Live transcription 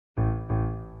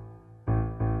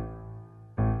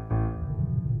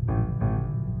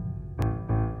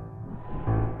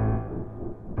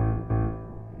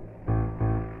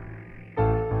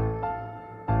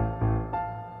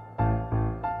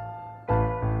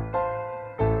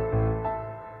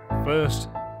First,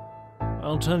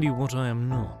 I'll tell you what I am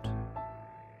not.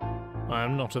 I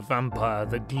am not a vampire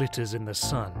that glitters in the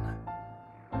sun.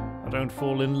 I don't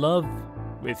fall in love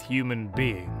with human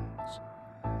beings.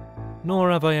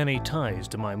 Nor have I any ties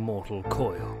to my mortal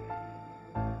coil.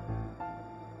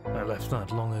 I left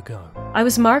that long ago. I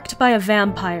was marked by a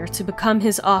vampire to become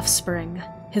his offspring,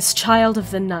 his child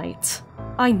of the night.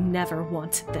 I never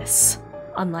wanted this,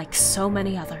 unlike so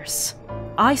many others.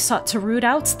 I sought to root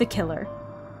out the killer,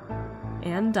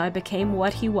 and I became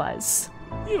what he was.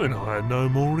 You and I are no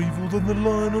more evil than the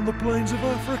lion on the plains of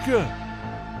Africa.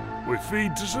 We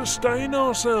feed to sustain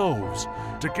ourselves,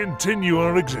 to continue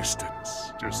our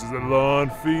existence, just as the lion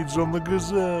feeds on the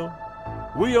gazelle.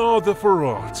 We are the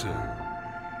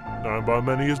Ferratu, known by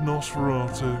many as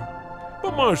Nosferatu,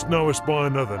 but most know us by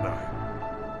another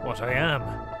name. What I am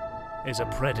is a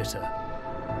predator,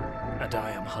 and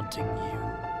I am hunting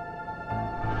you.